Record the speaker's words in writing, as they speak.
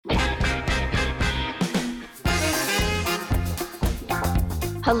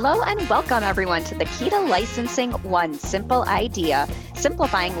Hello and welcome everyone to the Key to Licensing One Simple Idea,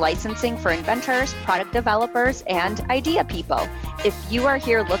 simplifying licensing for inventors, product developers, and idea people. If you are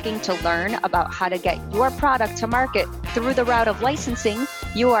here looking to learn about how to get your product to market through the route of licensing,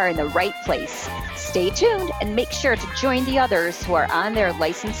 you are in the right place. Stay tuned and make sure to join the others who are on their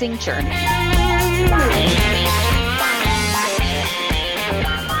licensing journey.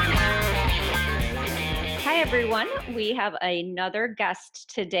 Hi, everyone. We have another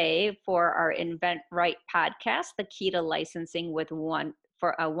guest today for our inventRight podcast, the key to licensing with one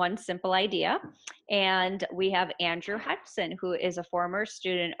simple idea. And we have Andrew Hodgson, who is a former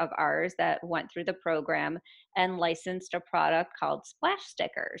student of ours that went through the program and licensed a product called Splash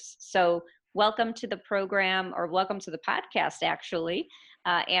Stickers. So welcome to the program, or welcome to the podcast, actually,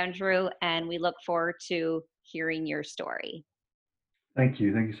 Andrew, and we look forward to hearing your story. Thank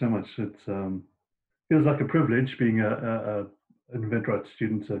you so much. It feels like a privilege being an inventRight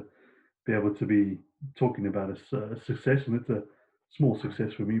student to be able to be talking about a success, and it's a small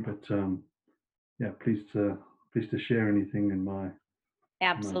success for me. But pleased to share anything in my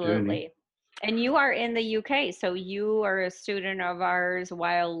Absolutely. And you are in the UK, so you are a student of ours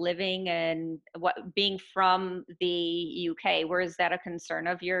while living and being from the UK. Was that a concern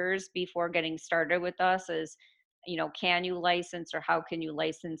of yours before getting started with us? Can you license, or how can you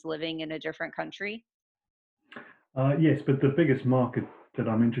license living in a different country? Yes, but the biggest market that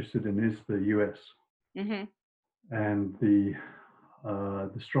I'm interested in is the US, and the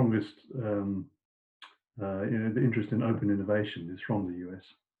strongest the interest in open innovation is from the US.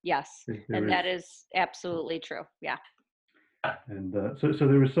 Yes, that is absolutely true. Yeah. And so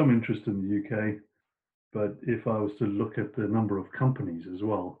there is some interest in the UK, but if I was to look at the number of companies as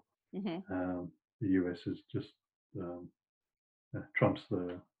well, the US is just trumps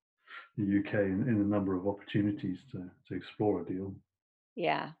the UK in the number of opportunities to explore a deal.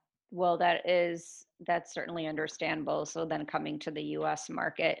 Yeah. Well, that's certainly understandable. So then coming to the US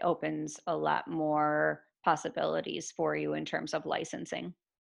market opens a lot more possibilities for you in terms of licensing.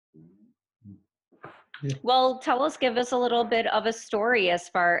 Yeah. Well, give us a little bit of a story as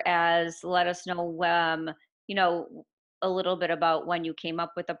far as let us know, a little bit about when you came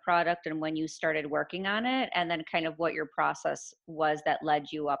up with the product and when you started working on it, and then kind of what your process was that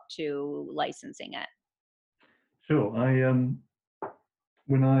led you up to licensing it. Sure.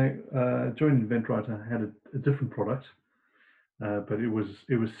 When I joined inventRight, I had a different product, but it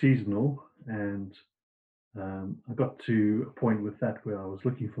was seasonal, and I got to a point with that where I was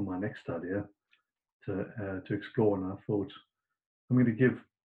looking for my next idea to explore, and I thought I'm going to give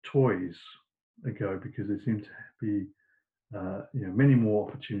toys a go because there seem to be many more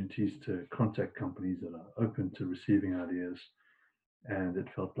opportunities to contact companies that are open to receiving ideas, and it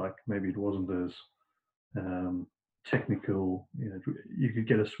felt like maybe it wasn't as technical. You could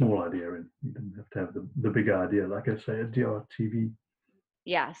get a small idea in. You didn't have to have the big idea, like I say, a DRTV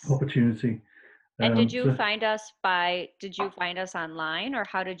opportunity. And did you find us online, or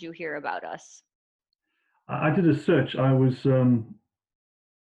how did you hear about us? I did a search.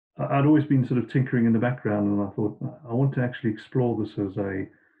 I'd always been sort of tinkering in the background, and I thought I want to actually explore this as a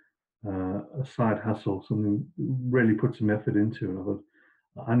side hustle, something really put some effort into. And I thought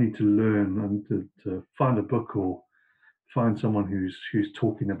I need to learn and to find a book or find someone who's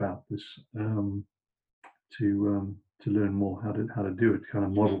talking about this to learn more how to do it, kind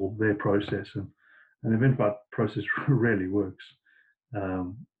of model their process, and inventRight process really works.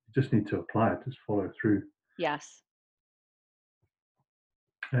 You just need to apply it, just follow through. Yes.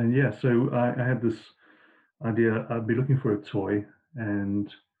 And so I had this idea. I'd be looking for a toy,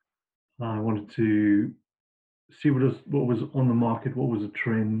 and I wanted to see what was on the market, what was a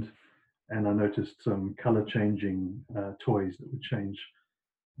trend, and I noticed some color changing toys that would change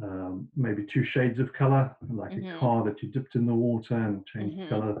maybe 2 shades of color, like a car that you dipped in the water and changed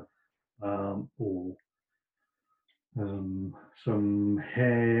color, or some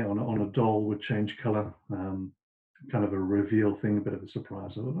hair on a doll would change color, kind of a reveal thing, a bit of a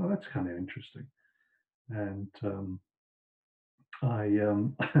surprise. I thought, oh, that's kind of interesting. And I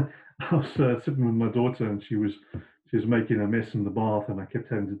was sitting with my daughter, and she was making a mess in the bath, and I kept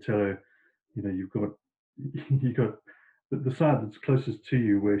having to tell her, you've got the side that's closest to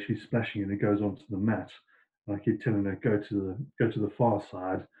you where she's splashing and it goes onto the mat. And I keep telling her go to the far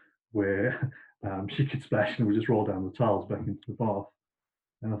side where she could splash and we just roll down the tiles back into the bath.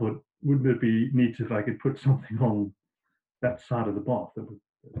 And I thought, wouldn't it be neat if I could put something on that side of the bath that would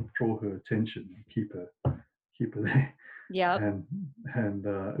draw her attention and keep her there. Yeah. And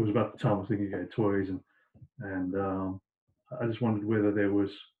it was about the time I was thinking about toys, and I just wondered whether there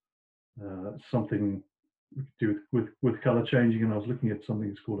was something we could do with color changing, and I was looking at something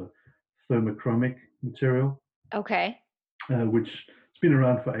that's called a thermochromic material, Okay. which has been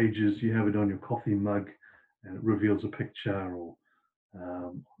around for ages. You have it on your coffee mug, and it reveals a picture, or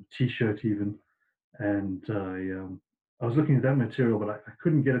a T-shirt even. And I was looking at that material, but I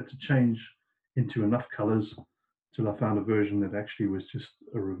couldn't get it to change into enough colors till I found a version that actually was just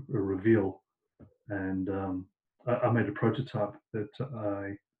a reveal. And I made a prototype that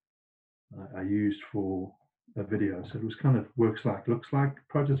I used for a video. So it was kind of works like, looks like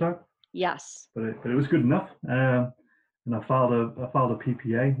prototype, Yes. but it was good enough. And I filed a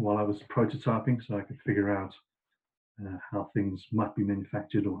PPA while I was prototyping, so I could figure out how things might be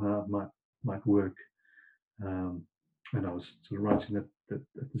manufactured or how it might work. And I was sort of writing that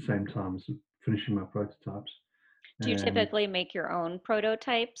at the same time as finishing my prototypes. Do you And typically make your own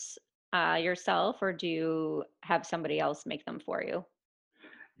prototypes yourself, or do you have somebody else make them for you?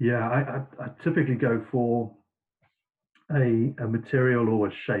 yeah, I typically go for a material or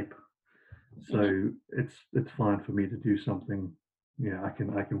a shape. Hmm. So it's fine for me to do something. Yeah, I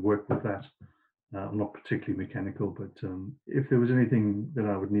can work with that. I'm not particularly mechanical, but if there was anything that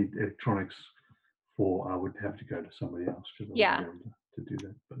I would need electronics for, I would have to go to somebody else because I wouldn't be Yeah. able to do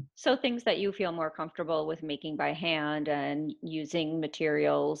that. But So things that you feel more comfortable with making by hand and using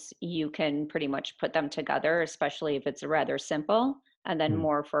materials, you can pretty much put them together, especially if it's rather simple. And then mm,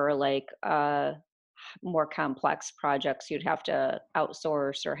 more for like more complex projects, you'd have to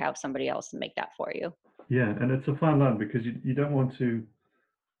outsource or have somebody else make that for you. yeah, and it's a fine line because you don't want to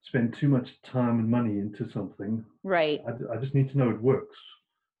spend too much time and money into something. Right. I just need to know it works,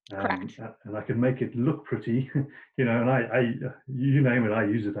 Correct. and I can make it look pretty, And I you name it, I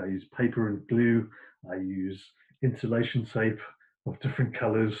use it. I use paper and glue. I use insulation tape of different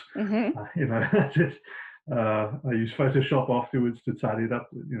colors. Hmm. I use Photoshop afterwards to tidy it up.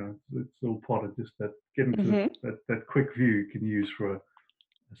 It's all part of just that getting to Hmm. that quick view you can use for a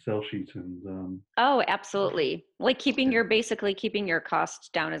cell sheet and Oh, absolutely. Like yeah, basically keeping your costs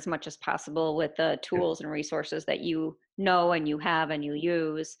down as much as possible with the yeah, tools and resources that you know and you have and you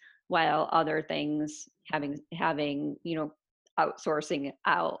use, while other things having, outsourcing it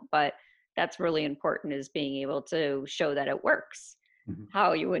out. But that's really important, is being able to show that it works mhm,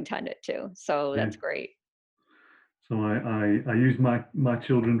 how you intend it to. So yeah. that's great. So I use my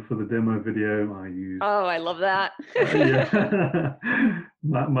children for the demo video. I use Oh, I love that. yeah.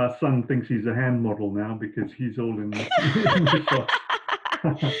 My son thinks he's a hand model now because he's all in in the shots.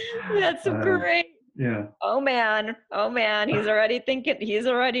 That's um, great. yeah. Oh man. Oh man. He's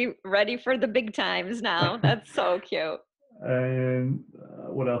already ready for the big times now. That's so cute. And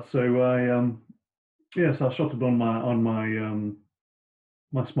what else? So yes, I shot it on my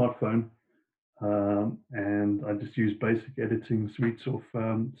smartphone, and I just use basic editing suites of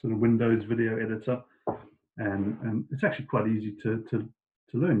sort of Windows video editor, and it's actually quite easy to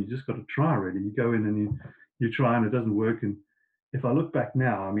learn. You just got to try. Really, you go in and you try, and it doesn't work. And if I look back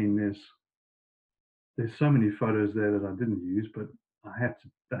now, I mean, there's so many photos there that I didn't use, but I had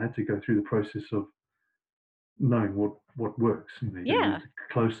to go through the process of knowing what works. You got to use Yeah,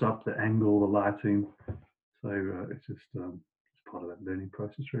 the close up, the angle, the lighting. So it's just it's part of that learning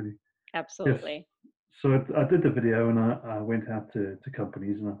process, really. Yes. absolutely. So I did the video, and I went out to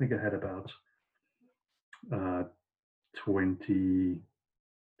companies, and I think I had about uh, 20,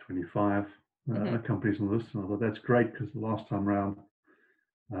 25 Hmm. companies on the list, and I thought that's great because the last time round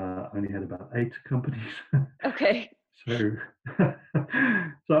I only had about 8 companies. Okay. So,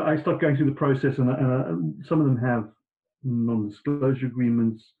 so I started going through the process, and some of them have non-disclosure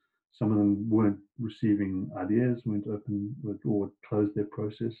agreements. Some of them weren't receiving ideas, weren't open, or closed their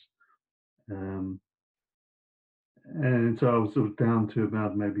process. Um, and so I was sort of down to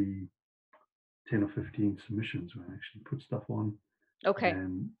about maybe 10 or 15 submissions when I actually put stuff on, Okay.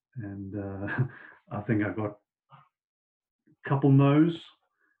 and I think I got a couple no's,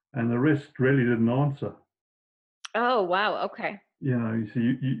 and the rest really didn't answer. Oh, wow. Okay. So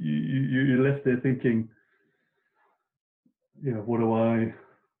you're left there thinking, what do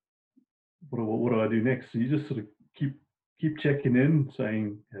I do next? So you just sort of keep checking in,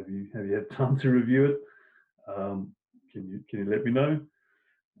 saying, have you had time to review it? Can you let me know?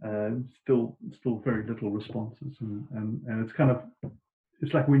 And still very little responses, and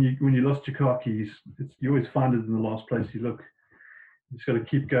it's like when you lost your car keys. You always find it in the last place you look. You just got to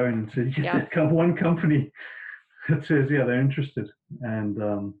keep going until you get Yep. that one company that says, yeah, they're interested. And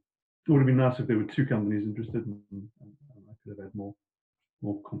it would have been nice if there were 2 companies interested, and I could have had more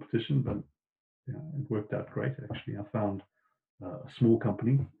competition. But yeah, it worked out great. Actually, I found a small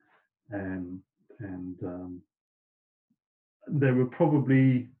company, and they were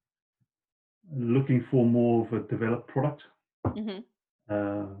probably looking for more of a developed product. Hmm.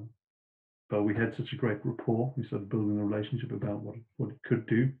 Uh, but we had such a great rapport. We started building a relationship about what it could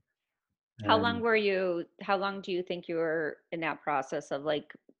do. And How long do you think you were in that process of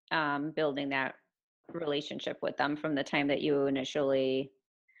like building that relationship with them from the time that you initially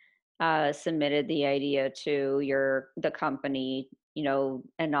submitted the idea to the company,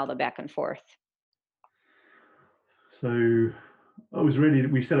 and all the back and forth? so I was ready.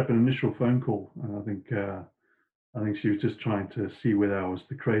 We set up an initial phone call, and I think she was just trying to see whether I was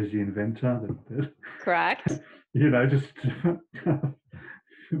the crazy inventor Correct. just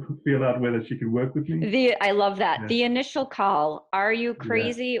feel out whether she could work with me. I love that. Yeah, The initial call, are you yeah.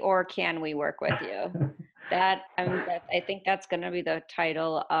 crazy or can we work with you? I think that's going to be the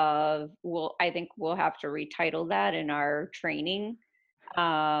title of, I think we'll have to retitle that in our training.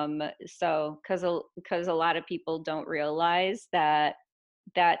 Because a lot of people don't realize that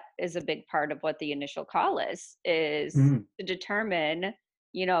that is a big part of what the initial call is Mm, to determine,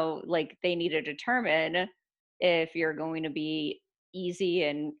 like they need to determine if you're going to be easy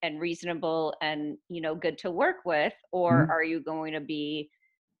and reasonable and good to work with, or mm, are you going to be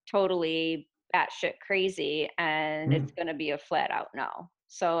totally batshit crazy and it's mm. going to be a flat out no.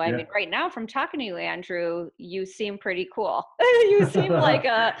 So, I Yeah. mean, right now from talking to you, Andrew, you seem pretty cool. You seem like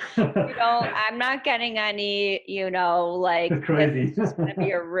I'm not getting any, like this is Crazy. just going to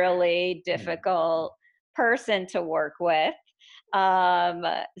be a really Yeah. difficult person to work with. Um,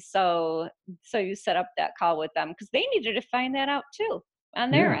 so, so you set up that call with them because they needed to find that out too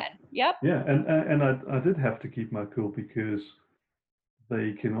on their Yeah. end. Yep. Yeah. And I did have to keep my cool because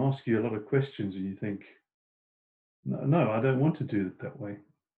they can ask you a lot of questions and you think, no, no, I don't want to do it that way.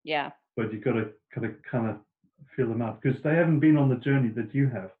 Yeah. But you've got to kind of feel them out because they haven't been on the journey that you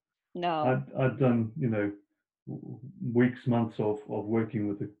have. No. I'd done, weeks, months of working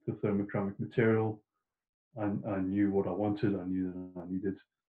with the thermochromic material. I knew what I wanted. I knew that I needed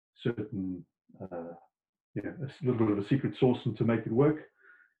certain, a little bit of a secret sauce and to make it work.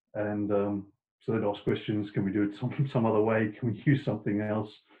 And so they'd ask questions. Can we do it some other way? Can we use something else?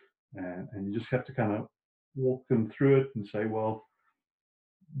 And you just have to kind of walk them through it and say, well,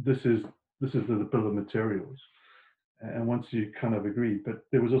 this is the bill of materials. And once you kind of agree, but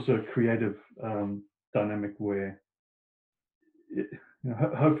there was also a creative dynamic where, it,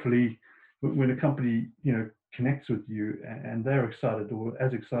 hopefully, when a company connects with you and they're excited or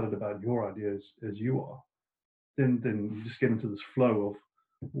as excited about your ideas as you are, then you just get into this flow of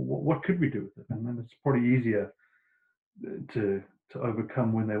what could we do with it, and then it's probably easier to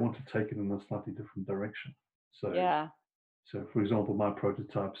overcome when they want to take it in a slightly different direction. So, Yeah. for example, my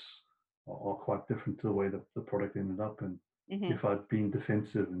prototypes are quite different to the way that the product ended up. And Hmm. if I'd been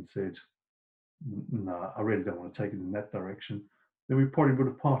defensive and said, no, I really don't want to take it in that direction, then we probably would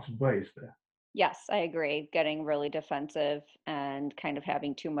have parted ways there. Yes, I agree. Getting really defensive and kind of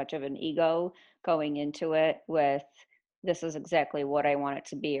having too much of an ego going into it with this is exactly what I want it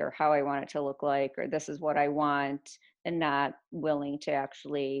to be or how I want it to look like or this is what I want, and not willing to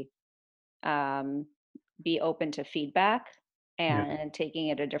actually um, be open to feedback Yeah, and taking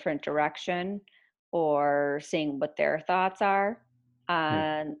it a different direction or seeing what their thoughts are.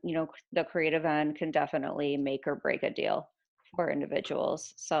 yeah, And, the creative end can definitely make or break a deal for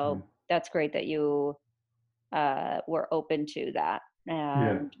individuals. yeah, So that's great that you were open to that yeah.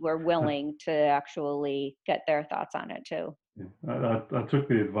 and were I, willing to actually get their thoughts on it too. yeah. I took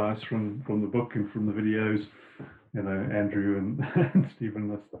the advice from the book and from the videos. Andrew and, and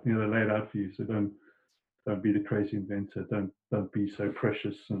Stephen, they lay it out for you. So don't be the crazy inventor. Don't be so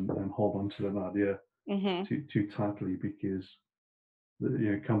precious and hold on to an idea Hmm. too tightly because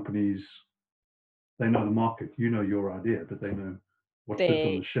companies, they know the market. You know your idea, but they know what fits on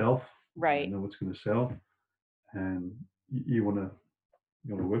the They, shelf. They right. know what's going to sell, and you want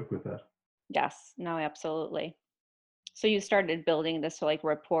to work with that. Yes. No, absolutely. So you started building this like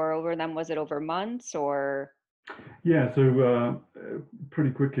rapport over them. Was it over months or? Yeah. So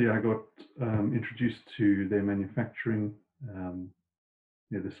pretty quickly, I got introduced to their manufacturing, um,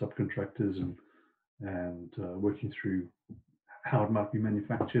 the subcontractors, and working through how it might be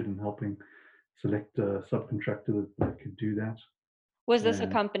manufactured and helping select a subcontractor that could do that. Was this a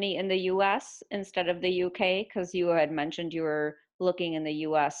And company in the US instead of the UK? Because you had mentioned you were looking in the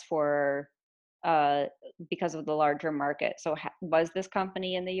US for uh, because of the larger market. So was this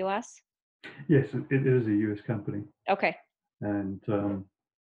company in the US? yes, it is a US company. Okay. And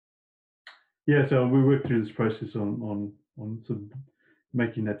yeah, so we worked through this process on sort of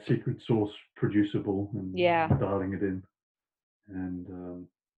making that secret sauce producible Yeah. and dialing it in. And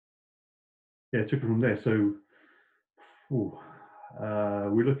yeah, took it from there. So ooh,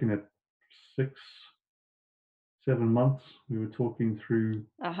 we're looking at 6, 7 months. We were talking through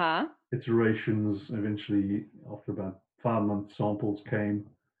Uh-huh. iterations. Eventually, after about 5 months, samples came,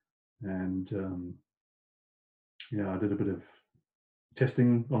 and I did a bit of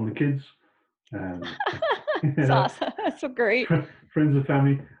testing on the kids, and It's awesome. That's so great. friends and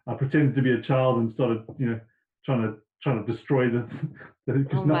family. I pretended to be a child and started, trying to destroy because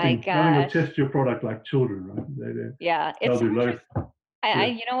Oh my nothing will gosh. test your product like children, right? Yeah, They'll it's do loads. I Yeah.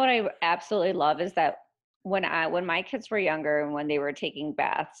 you know what I absolutely love is that when my kids were younger and when they were taking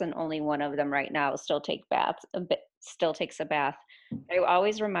baths, and only one of them right now still still takes a bath, I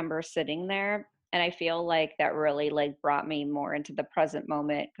always remember sitting there, and I feel like that really like brought me more into the present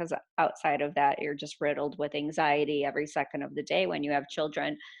moment, because outside of that you're just riddled with anxiety every second of the day when you have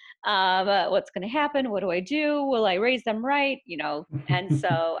children. What's going to happen? What do I do? Will I raise them right? And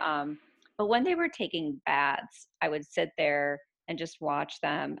so but when they were taking baths, I would sit there and just watch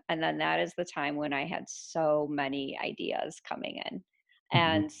them. And then that is the time when I had so many ideas coming in. Mhm.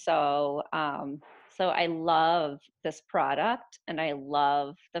 And so I love this product, and I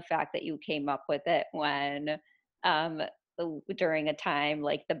love the fact that you came up with it um, during a time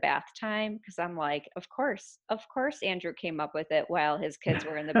like the bath time, because I'm like, of course, Andrew came up with it while his kids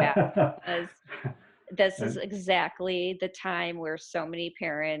were in the bath, because this is And exactly the time where so many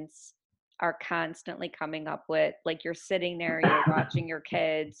parents are constantly coming up with, like, you're sitting there, you're watching your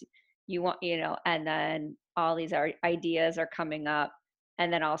kids, and then all these ideas are coming up.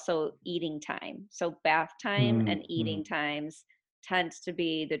 And then also eating time. So bath time and eating times tends to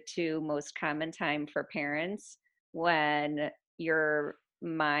be the two most common time for parents when your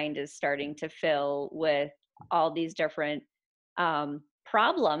mind is starting to fill with all these different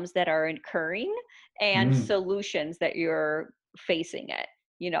problems that are occurring and mm, solutions that you're facing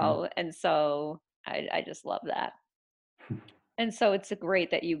mm. and so I just love that. And so it's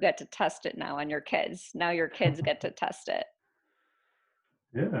great that you get to test it now on your kids. Now your kids get to test it.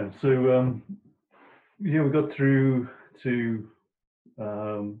 Yeah. So we got through to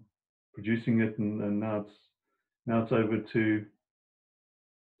um, producing it, and now it's over to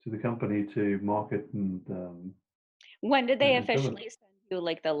the company to market When did they and sell it. officially send you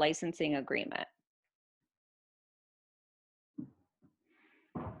like the licensing agreement?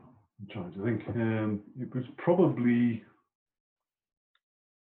 I'm trying to think. It was probably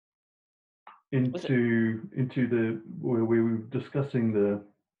Was it into the where we were discussing the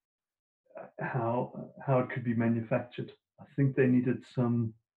how it could be manufactured. I think they needed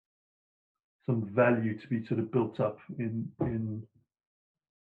some value to be sort of built up in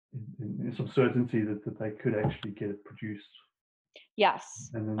some certainty that they could actually get it produced. yes.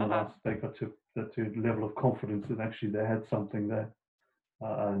 And then the Uh-huh. last they got to that to a level of confidence that actually they had something there.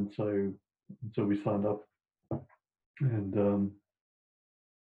 And so we signed up, and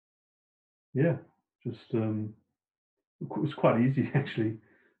yeah, just it was quite easy actually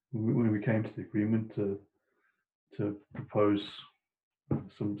when we came to the agreement to propose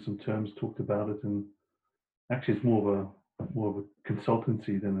some terms, talked about it, and actually it's more of a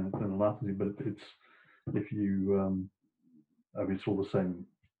consultancy than a licensing, but it's if you I mean it's all the same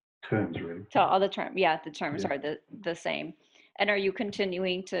terms really. So all the terms Yeah. are the same. And are you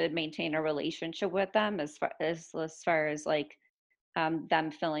continuing to maintain a relationship with them as far as like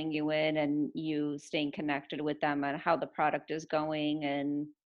them filling you in and you staying connected with them on how the product is going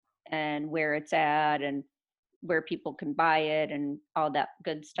and where it's at and where people can buy it and all that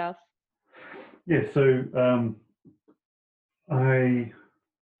good stuff? Yeah. So I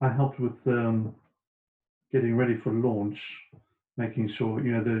I helped with getting ready for launch, making sure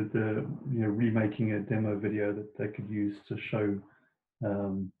the remaking a demo video that they could use to show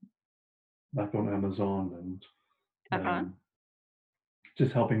um, like on Amazon, and Uh-huh.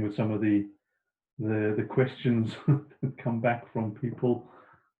 just helping with some of the questions that come back from people.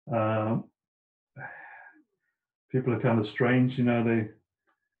 Um, People are kind of strange,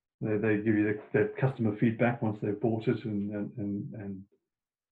 they give you their customer feedback once they've bought it, and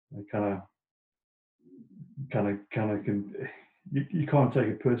they kind of can you can't take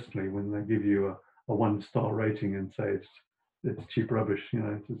it personally when they give you a 1-star rating and say it's cheap rubbish.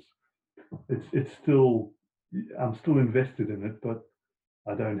 It's still I'm still invested in it, but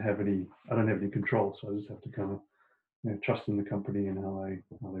I don't have any control, so I just have to kind of trust in the company and how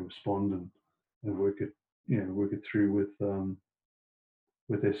they respond, and work it through with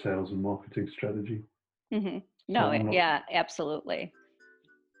their sales and marketing strategy. Hmm. So No, I'm not. yeah, absolutely.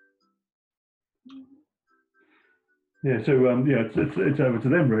 Yeah, so it's over to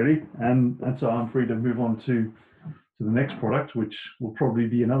them really, and so I'm free to move on to the next product, which will probably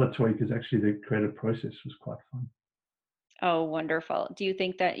be another toy, because actually the creative process was quite fun. Oh, wonderful. Do you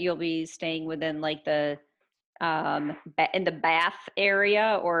think that you'll be staying within like the in the bath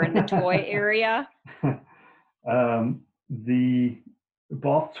area or in the toy area? The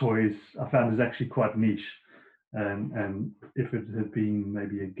bath toys I found is actually quite niche, and if it had been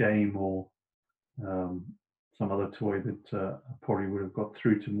maybe a game or um, some other toy that probably would have got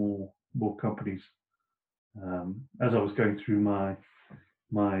through to more companies. As I was going through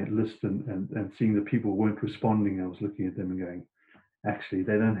my list and seeing that people weren't responding, I was looking at them and going, actually,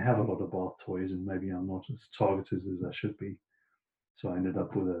 they don't have a lot of bath toys, and maybe I'm not as targeted as I should be. So I ended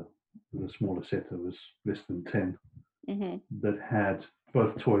up with a smaller set that was less than 10 Hmm. that had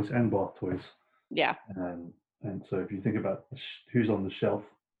both toys and bath toys. Yeah. Um, and so if you think about who's on the shelf,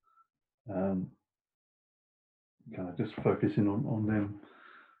 um, kind of just focusing on them.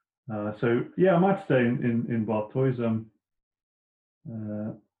 So yeah, I might stay in bath toys. Uh,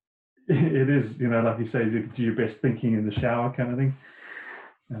 it is, like you say, you do your best thinking in the shower kind of thing.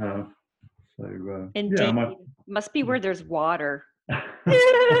 Uh, yeah, I Indeed. might. Must be where there's water.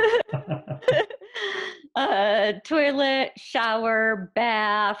 Toilet, shower,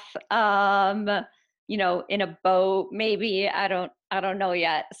 bath, in a boat, maybe. I don't know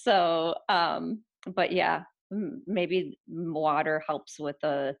yet. So, but yeah, maybe water helps with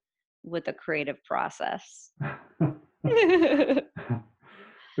the creative process.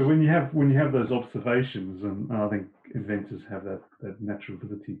 But when you have those observations, and I think inventors have that natural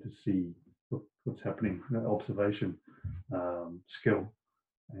ability to see what's happening, that observation skill,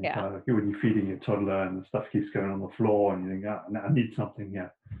 and Yeah, kind of like when you're feeding your toddler and the stuff keeps going on the floor, and you think, oh, I need something, yeah,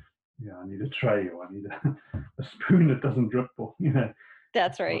 I need a tray, or I need a spoon that doesn't drip, or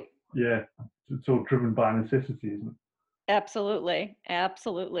that's or, right. yeah, it's all driven by necessity, isn't Absolutely.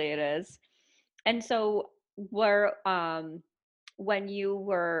 Absolutely it is. And so when you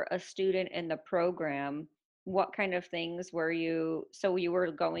were a student in the program, what kind of things were you so you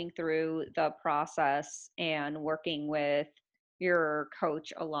were going through the process and working with your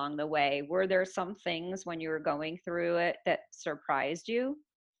coach along the way. Were there some things when you were going through it that surprised you?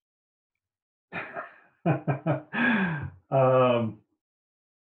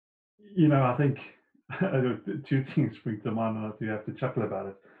 it? I think two things spring to mind, and I do have to chuckle about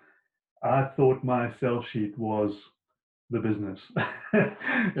it. I thought my sell sheet was the business.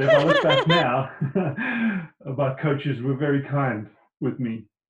 If I look back now, my coaches were very kind with me.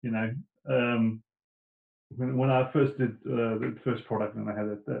 You know, um, when I first did the first product, and I had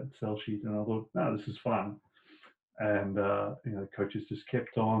that sell sheet, and I thought, no, this is fun. And coaches just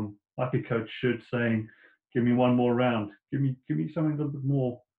kept on, like a coach should, saying, "Give me one more round. Give me something a little bit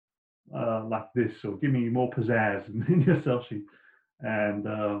more like this, or give me more pizzazz in your sell sheet." And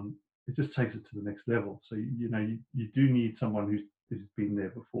it just takes it to the next level. So you do need someone who's been there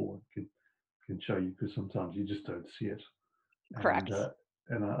before and can show you, because sometimes you just don't see it. And Correct.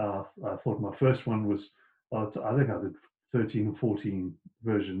 I thought my first one was, I think I did 13 or 14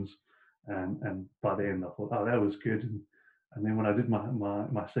 versions, and by the end I thought, oh, that was good. And then when I did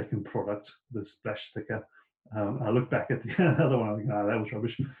my second product, the splash sticker, I look back at the other one, I think, oh, that was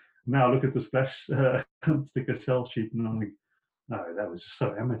rubbish. Now I look at the splash sticker sell sheet, and I'm like, no, that was just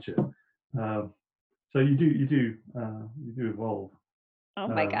so amateur. Um, so you do evolve. Oh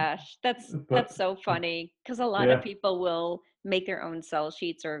my Um, gosh, that's but so funny because a lot of yeah, people will make their own sell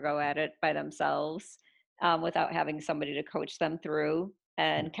sheets or go at it by themselves without having somebody to coach them through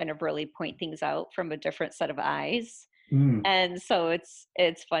and kind of really point things out from a different set of eyes. mm, And so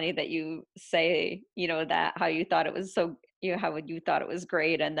it's funny that you say, that how you thought it was how you thought it was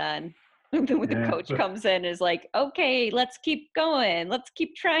great, and then the yeah, coach comes in and is like, okay, let's keep going, let's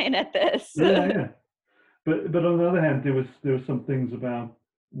keep trying at this. yeah. But on the other hand, there were some things about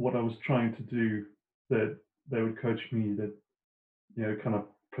what I was trying to do that they would coach me that, kind of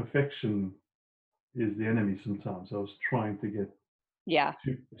perfection is the enemy sometimes. I was trying to get Yeah,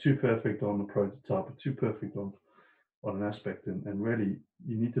 too perfect on the prototype, or too perfect on an aspect, and really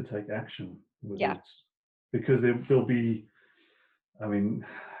you need to take action with yeah, it, because there'll be, I mean,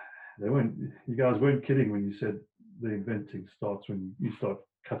 they weren't you guys weren't kidding when you said the inventing starts when you start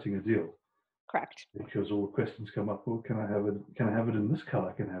cutting a deal, correct, because all the questions come up. Well, can I have it in this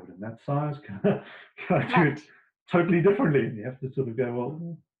color? Can I have it in that size? Can I do it correct. totally differently? And you have to sort of go,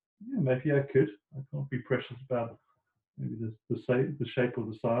 well, yeah, maybe I could. I can't be precious about maybe the shape or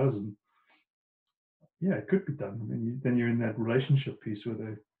the size, and yeah, it could be done. And then you're in that relationship piece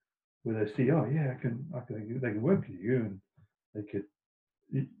where they see, oh yeah, they can work with you, and they could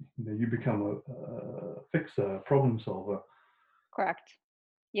you become a fixer, a problem solver. Correct.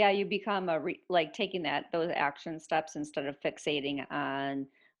 Yeah, you become like taking those action steps instead of fixating on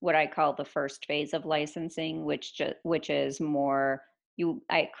what I call the first phase of licensing, which is more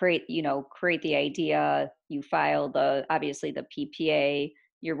I create, create the idea, you file the obviously the PPA,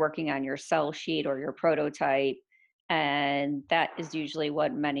 you're working on your sell sheet or your prototype, and that is usually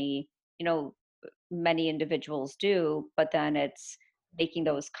what you know, many individuals do, but then it's making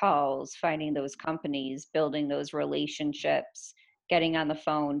those calls, finding those companies, building those relationships, getting on the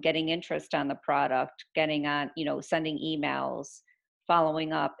phone, getting interest on the product, getting on, sending emails,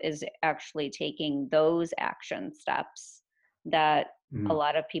 following up is actually taking those action steps that a Mm.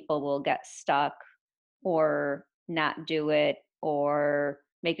 lot of people will get stuck or not do it or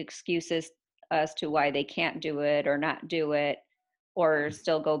make excuses as to why they can't do it or not do it, or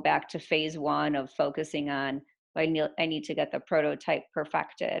still go back to phase one of focusing on I need to get the prototype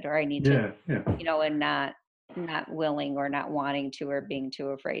perfected, or I need to, Yeah, yeah, and not willing or not wanting to or being too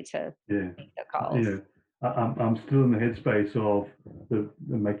afraid to yeah. make the calls. Yeah, I'm still in the headspace of the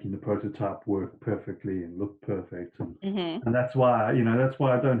making the prototype work perfectly and look perfect, Hmm. and that's why that's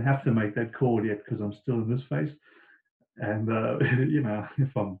why I don't have to make that call yet, because I'm still in this phase. And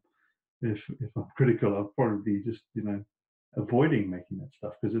if I'm critical, I'll probably be just avoiding making that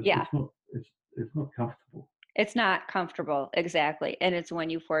stuff, because Yeah, it's not comfortable. it's not comfortable, exactly, and it's when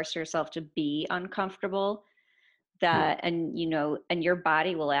you force yourself to be uncomfortable Yeah, that, and and your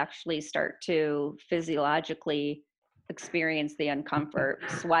body will actually start to physiologically experience the uncomfort,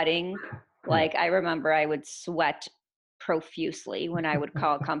 sweating. yeah, Like, I remember I would sweat profusely when I would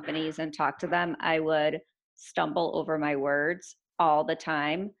call companies and talk to them. I would stumble over my words all the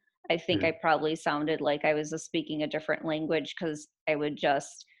time. I think yeah. I probably sounded like I was speaking a different language because I would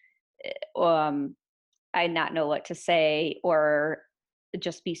just um I not know what to say or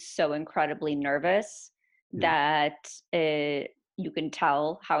just be so incredibly nervous Yeah. that you can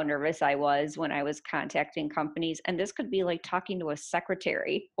tell how nervous I was when I was contacting companies. And this could be like talking to a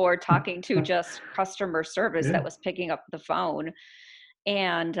secretary or talking to just customer service Yeah. that was picking up the phone.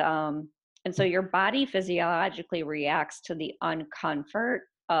 And and so your body physiologically reacts to the uncomfort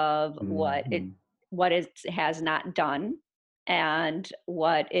of Mhm. what it has not done and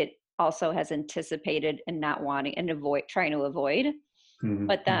what it also has anticipated and not wanting and avoid trying to avoid. Mhm.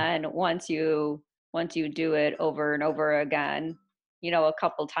 But Mhm. then once you do it over and over again, a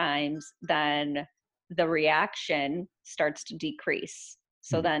couple times, then the reaction starts to decrease.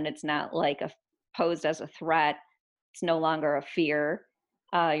 So Mhm. then it's not like posed as a threat. It's no longer a fear.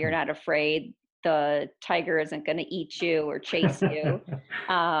 You're Yeah. not afraid the tiger isn't going to eat you or chase you.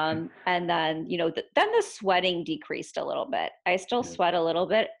 And then then the sweating decreased a little bit. I still Yeah. sweat a little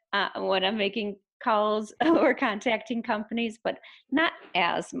bit when I'm making calls or contacting companies, but not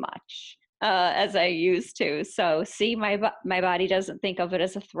as much as I used to. So see, my body doesn't think of it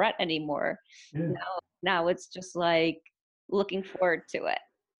as a threat anymore. Yeah. Now it's just like looking forward to it.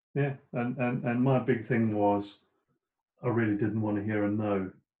 Yeah. And my big thing was, I really didn't want to hear a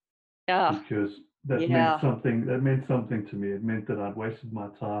no, Oh, because that meant yeah, something. That meant something to me. It meant that I'd wasted my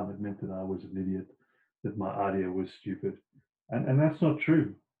time. It meant that I was an idiot, that my idea was stupid, and that's not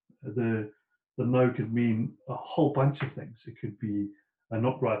true. The the no could mean a whole bunch of things. It could be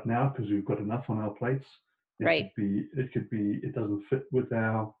not right now because we've got enough on our plates. right, It could be it doesn't fit with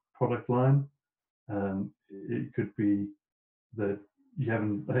our product line. It could be that I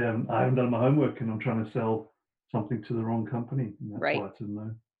haven't done my homework and I'm trying to sell something to the wrong company, and that's right. why it's a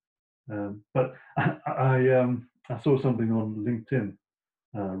no. But I saw something on LinkedIn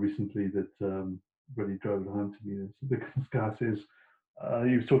recently that really drove it home to me. This guy says,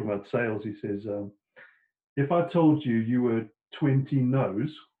 he was talking about sales. He says, if I told you you were 20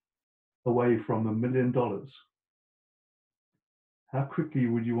 no's away from $1 million, how quickly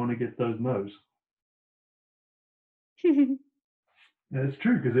would you want to get those no's? And it's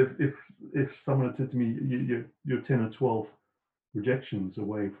true, because if someone had said to me, you're 10 or 12 rejections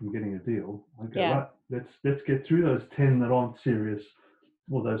away from getting a deal, I'd go, Yeah, right, let's get through those 10 that aren't serious,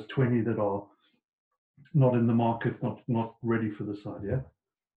 or those 20 that are not in the market, not ready for this idea.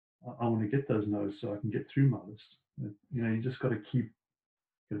 I want to get those no's so I can get through my list. You just got to keep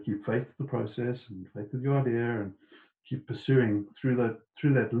faith with the process and faith with your idea, and keep pursuing through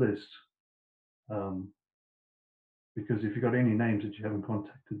that list. Um, because if you've got any names that you haven't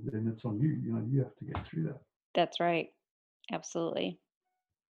contacted, then it's on you. You have to get through that. that's right. Absolutely.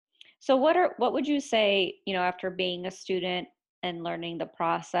 So what would you say, after being a student and learning the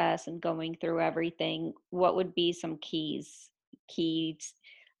process and going through everything, what would be some keys,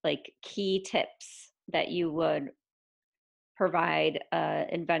 like key tips that you would provide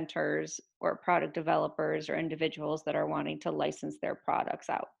inventors or product developers or individuals that are wanting to license their products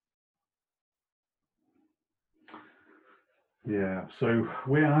out? Yeah. So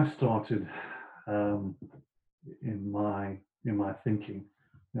where I started um, in my thinking,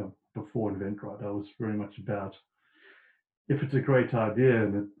 before inventRight, I was very much about if it's a great idea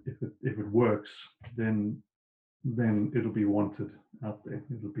and if it works, then it'll be wanted out there.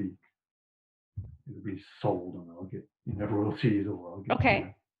 It'll be sold, and I'll get royalties, or I'll get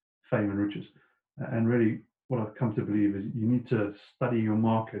Okay. fame and riches. And really, what I've come to believe is you need to study your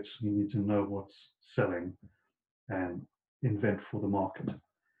market. You need to know what's selling and invent for the market.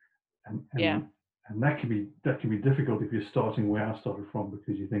 And Yeah. and and that can be difficult if you're starting where I started from,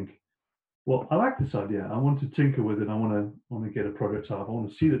 because you think, well, I like this idea. I want to tinker with it. I want to get a prototype. I want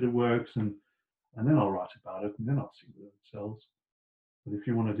to see that it works, and then I'll write about it, and then I'll see whether it sells. But if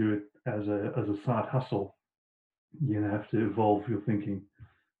you want to do it as a side hustle, you have to evolve your thinking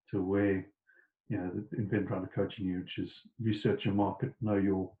to where the inventRight are coaching you, which is research your market, know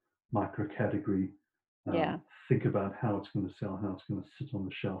your micro category, Yeah. think about how it's going to sell, how it's going to sit on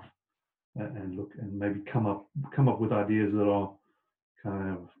the shelf, and look and maybe come up with ideas that are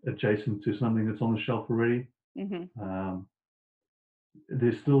kind of adjacent to something that's on the shelf already. Hmm. Um,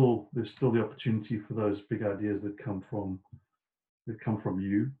 there's still the opportunity for those big ideas that come from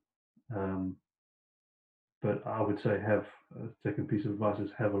you. Um, but I would say have second piece of advice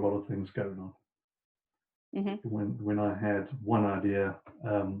is have a lot of things going on. Hmm. When I had one idea,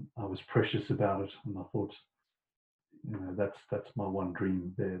 I was precious about it, and I thought, that's my one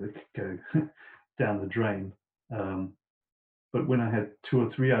dream there that could go down the drain. Um, but when I had two or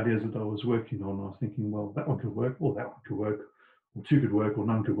three ideas that I was working on, I was thinking, well, that one could work, or that one could work, or two could work, or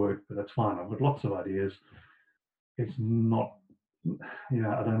none could work, but that's fine. I've got lots of ideas. It's not,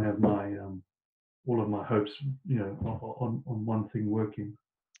 I don't have my all of my hopes, on one thing working.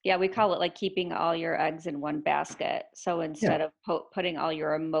 Yeah, we call it like keeping all your eggs in one basket. So Yeah. instead of putting all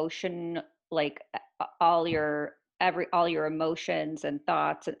your emotion, like all your emotions and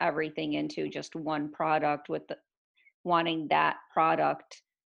thoughts and everything into just one product, with wanting that product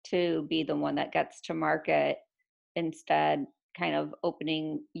to be the one that gets to market, instead kind of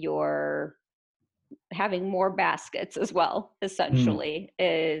opening your having more baskets as well, Mm, essentially,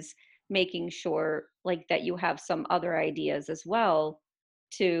 is making sure like that you have some other ideas as well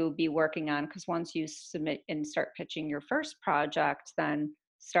to be working on, because once you submit and start pitching your first project, then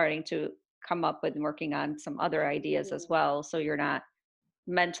starting to come up with working on some other ideas as well, so you're not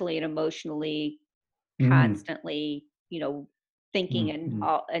mentally and emotionally mm, constantly, thinking mm, and mm,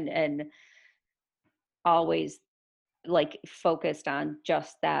 all and always like focused on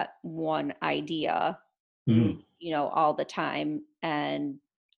just that one idea, mm. all the time, and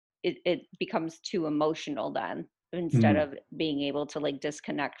it becomes too emotional then, instead Mm. of being able to like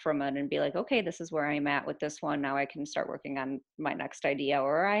disconnect from it and be like, okay, this is where I'm at with this one, now I can start working on my next idea,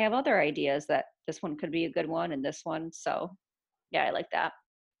 or I have other ideas that this one could be a good one, and this one. So yeah, I like that.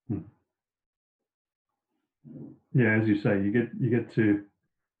 Mm. Yeah, as you say, you get to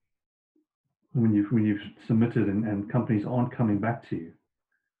when you've submitted, and companies aren't coming back to you.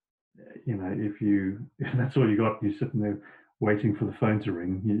 If if that's all you got, you're sitting there waiting for the phone to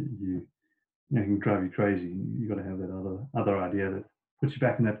ring. It can drive you crazy. You got to have that other idea that puts you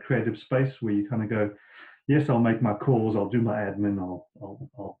back in that creative space where you kind of go, yes, I'll make my calls, I'll do my admin,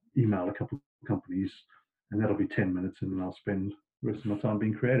 I'll email a couple of companies, and that'll be 10 minutes, and then I'll spend the rest of my time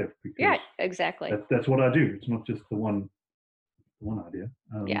being creative, because Yeah, exactly. that's what I do. It's not just the one idea.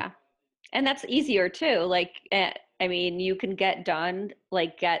 Yeah. And that's easier too. Like, I mean, you can get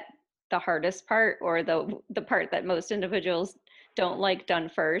the hardest part, or the part that most individuals don't like, done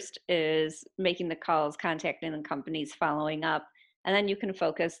first, is making the calls, contacting the companies, following up, and then you can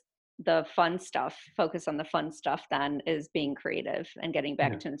focus on the fun stuff. Then is being creative and getting Yeah,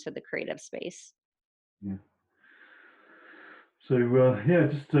 back into the creative space. yeah. So yeah,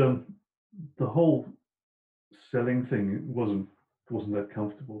 just the whole selling thing wasn't that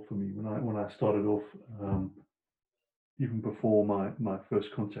comfortable for me when I started off. Um, Even before my first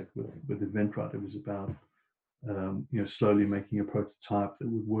contact with inventRight, it was about slowly making a prototype that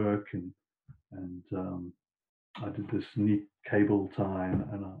would work, and I did this neat cable tie,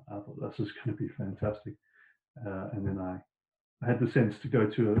 and I thought this is going to be fantastic. And then I had the sense to go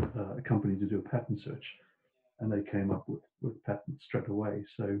to a company to do a patent search, and they came up with patents straight away.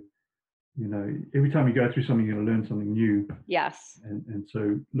 So every time you go through something, you're going to learn something new. Yes. And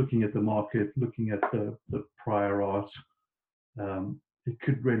so looking at the market, looking at the prior art, it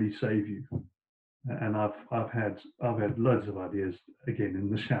could really save you. And I've had loads of ideas, again, in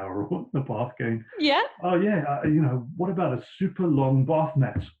the shower or in the bath, going, Yeah. oh yeah, what about a super long bath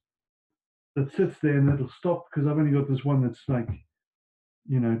mat that sits there and it'll stop, because I've only got this one that's like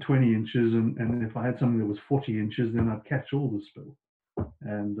 20 inches, and if I had something that was 40 inches, then I'd catch all the spill.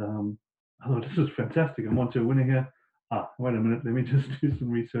 And I thought, this is fantastic. I'm onto a winner here. Wait a minute, let me just do some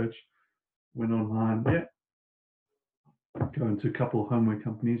research. Went online, go into a couple of homeware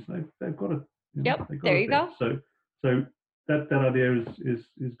companies. They've got it. Yep, They got there it you there. go. So that idea is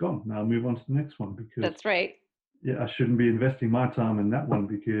gone. Now I'll move on to the next one, because That's right. I shouldn't be investing my time in that one,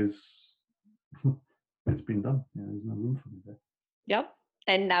 because it's been done. There's no room for me there. Yep.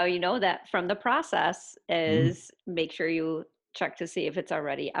 And now you know that from the process is make sure you check to see if it's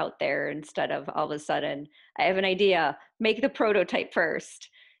already out there, instead of all of a sudden, I have an idea, make the prototype first.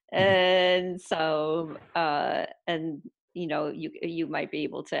 And so, you might be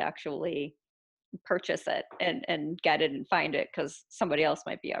able to actually purchase it and get it and find it because somebody else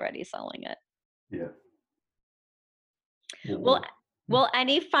might be already selling it. Yeah. Well, Or, well,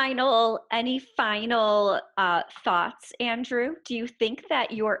 any final thoughts, Andrew? Do you think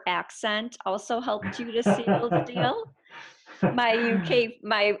that your accent also helped you to seal the deal?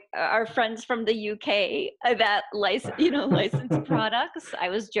 Our friends from the UK that license products. I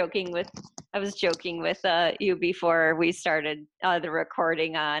was joking with you before we started the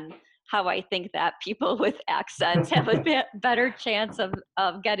recording on how I think that people with accents have a better chance of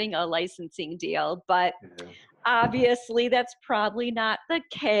getting a licensing deal, but obviously that's probably not the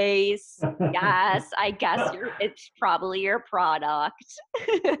case. Yes, I guess it's probably your product.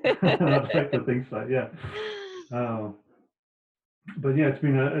 I'd like to think so. Yeah. But yeah, it's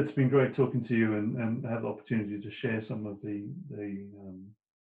been great talking to you, and have the opportunity to share some of the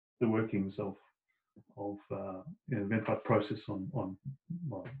workings of inventRight process on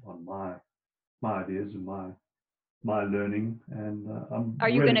my ideas and my learning, and I'm Are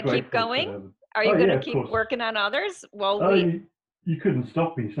you going really to keep grateful to going? have it. Are Oh you going yeah, to of keep course. working on others? Well, Oh, you couldn't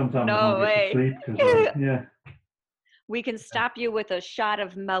stop me. Sometimes I no can't get to way. sleep because We can stop you with a shot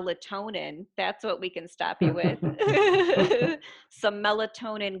of melatonin. That's what we can stop you with. Some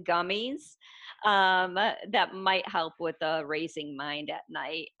melatonin gummies that might help with the racing mind at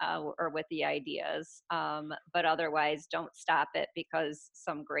night, or with the ideas. But otherwise, don't stop it, because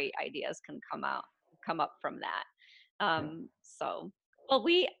some great ideas can come up from that. So, well,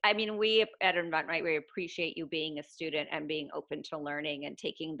 we at inventRight, we appreciate you being a student and being open to learning and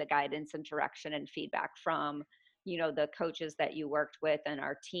taking the guidance and direction and feedback from the coaches that you worked with and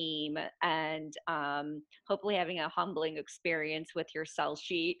our team, and hopefully having a humbling experience with your sell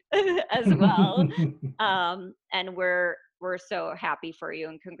sheet as well. And we're so happy for you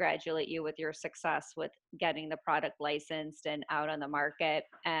and congratulate you with your success with getting the product licensed and out on the market.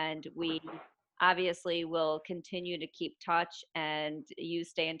 And we obviously will continue to keep touch, and you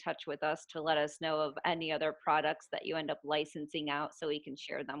stay in touch with us to let us know of any other products that you end up licensing out, so we can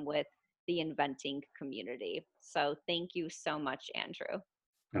share them with the inventing community. So thank you so much, Andrew.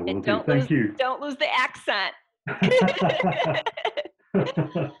 I will And do. Thank you. don't lose the accent.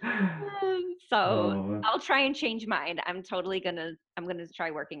 So I'll try and change mine. I'm gonna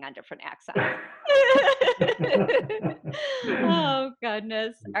try working on different accents. Oh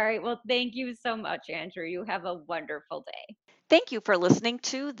goodness. All right. Well, thank you so much, Andrew. You have a wonderful day. Thank you for listening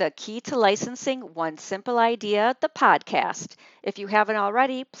to the Key to Licensing One Simple Idea, the podcast. If you haven't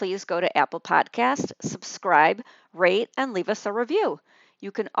already, please go to Apple Podcast, subscribe, rate, and leave us a review.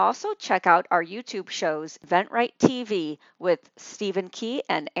 You can also check out our YouTube shows, inventRight TV with Stephen Key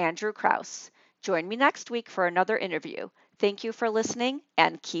and Andrew Krause. Join me next week for another interview. Thank you for listening,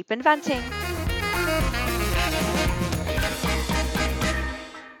 and keep inventing.